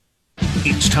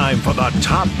It's time for the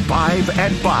top 5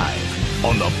 at 5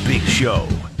 on the Big Show.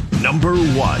 Number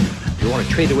 1. If you want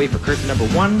to trade away for curtain number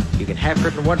 1, you can have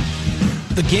curtain 1.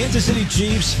 The Kansas City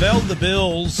Chiefs felled the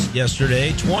Bills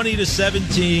yesterday,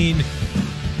 20-17.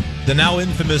 The now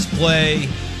infamous play,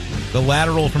 the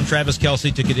lateral from Travis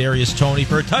Kelce to Kadarius Toney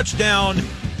for a touchdown.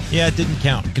 Yeah, it didn't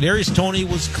count. Kadarius Toney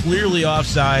was clearly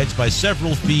offsides by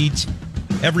several feet.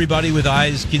 Everybody with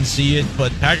eyes can see it,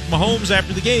 but Patrick Mahomes,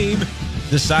 after the game,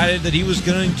 decided that he was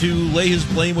going to lay his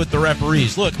blame with the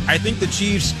referees. Look, I think the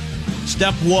Chiefs,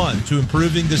 step one to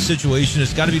improving this situation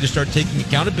has got to be to start taking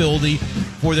accountability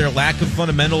for their lack of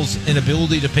fundamentals and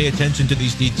ability to pay attention to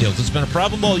these details. It's been a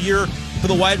problem all year for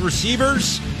the wide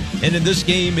receivers, and in this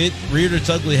game, it reared its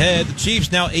ugly head. The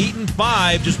Chiefs now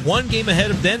 8-5, just one game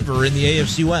ahead of Denver in the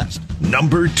AFC West.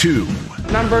 Number 2.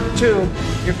 Number 2,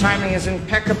 your timing is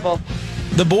impeccable.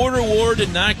 The Border War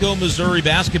did not go Missouri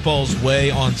basketball's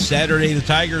way on Saturday. The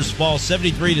Tigers fall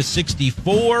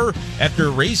 73-64 after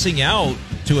racing out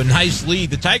to a nice lead.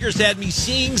 The Tigers had me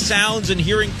seeing sounds and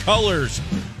hearing colors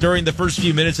during the first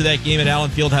few minutes of that game at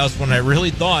Allen Fieldhouse when I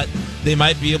really thought they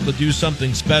might be able to do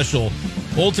something special.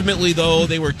 Ultimately, though,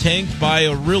 they were tanked by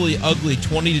a really ugly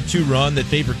 20-2 run that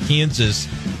favored Kansas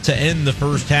to end the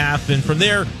first half. And from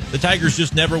there, the Tigers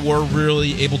just never were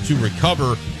really able to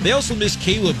recover. They also missed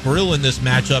Caleb Brill in this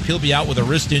matchup. He'll be out with a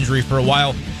wrist injury for a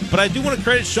while. But I do want to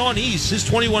credit Sean East. His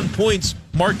 21 points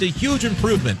marked a huge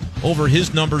improvement over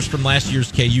his numbers from last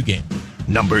year's KU game.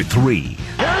 Number 3. Here's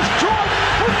Jordan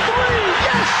for 3.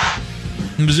 Yes!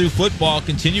 Mizzou football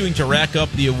continuing to rack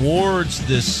up the awards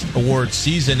this award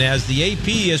season as the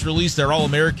AP has released their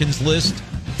All-Americans list.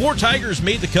 4 Tigers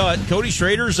made the cut. Cody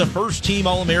Schrader's a first-team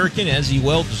All-American, as he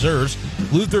well deserves.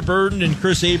 Luther Burden and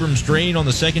Chris Abrams-Drain on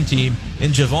the second team.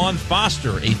 And Javon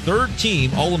Foster, a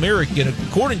third-team All-American,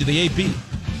 according to the AP.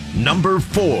 Number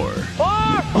 4.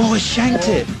 Oh, it shanked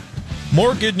it.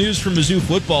 More good news for Mizzou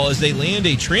football as they land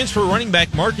a transfer running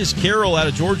back, Marcus Carroll, out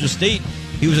of Georgia State.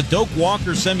 He was a Doak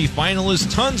Walker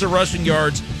semifinalist. Tons of rushing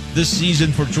yards this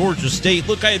season for Georgia State.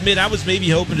 Look, I admit I was maybe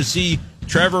hoping to see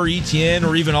Trevor Etienne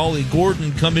or even Ollie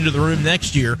Gordon come into the room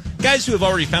next year. Guys who have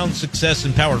already found success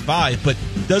in Power 5, but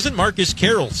doesn't Marcus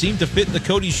Carroll seem to fit the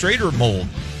Cody Schrader mold?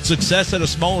 Success at a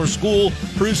smaller school,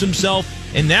 proves himself,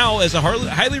 and now as a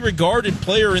highly regarded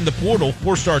player in the portal,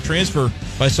 4-star transfer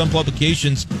by some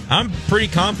publications, I'm pretty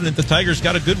confident the Tigers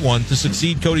got a good one to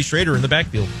succeed Cody Schrader in the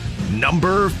backfield.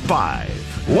 Number 5.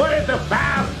 What did the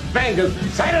 5 fingers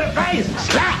say to the face?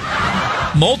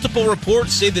 Slap! Multiple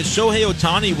reports say that Shohei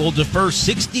Ohtani will defer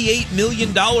 $68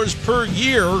 million per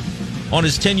year on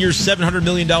his 10-year, $700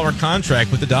 million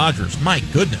contract with the Dodgers. My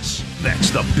goodness.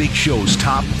 That's the Big Show's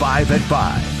top 5 at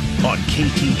 5 on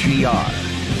KTGR.